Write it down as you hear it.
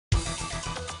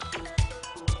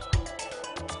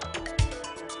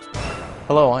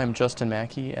Hello, I am Justin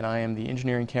Mackey, and I am the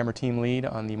Engineering Camera Team Lead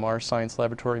on the Mars Science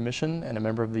Laboratory mission and a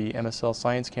member of the MSL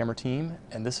Science Camera Team,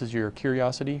 and this is your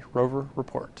Curiosity Rover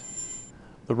report.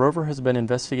 The rover has been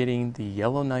investigating the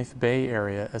Yellowknife Bay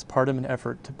area as part of an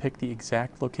effort to pick the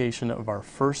exact location of our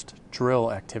first drill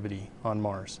activity on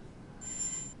Mars.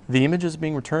 The images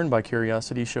being returned by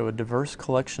Curiosity show a diverse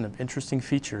collection of interesting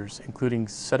features, including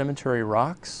sedimentary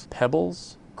rocks,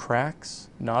 pebbles, cracks,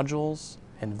 nodules,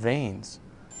 and veins.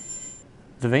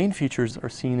 The vein features are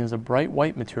seen as a bright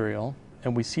white material,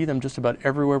 and we see them just about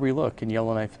everywhere we look in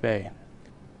Yellowknife Bay.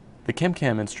 The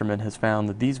ChemCam instrument has found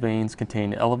that these veins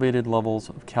contain elevated levels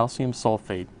of calcium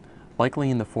sulfate,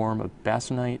 likely in the form of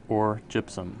basanite or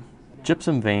gypsum.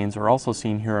 Gypsum veins are also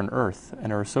seen here on Earth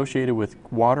and are associated with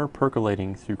water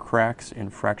percolating through cracks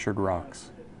in fractured rocks.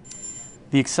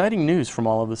 The exciting news from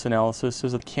all of this analysis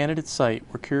is a candidate site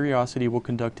where Curiosity will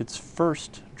conduct its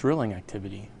first drilling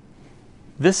activity.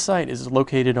 This site is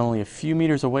located only a few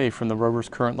meters away from the rover's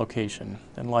current location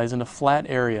and lies in a flat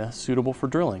area suitable for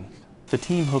drilling. The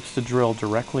team hopes to drill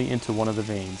directly into one of the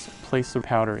veins and place the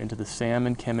powder into the SAM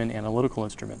and Chemin analytical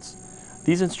instruments.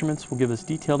 These instruments will give us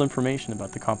detailed information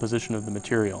about the composition of the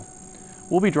material.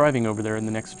 We'll be driving over there in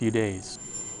the next few days.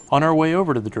 On our way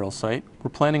over to the drill site, we're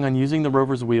planning on using the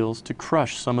rover's wheels to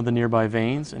crush some of the nearby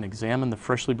veins and examine the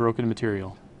freshly broken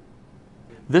material.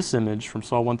 This image from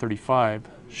Sol 135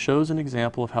 shows an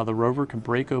example of how the rover can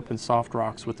break open soft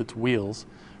rocks with its wheels,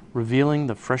 revealing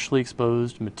the freshly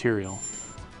exposed material.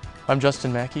 I'm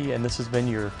Justin Mackey, and this has been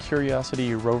your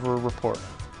Curiosity Rover report.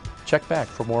 Check back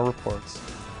for more reports.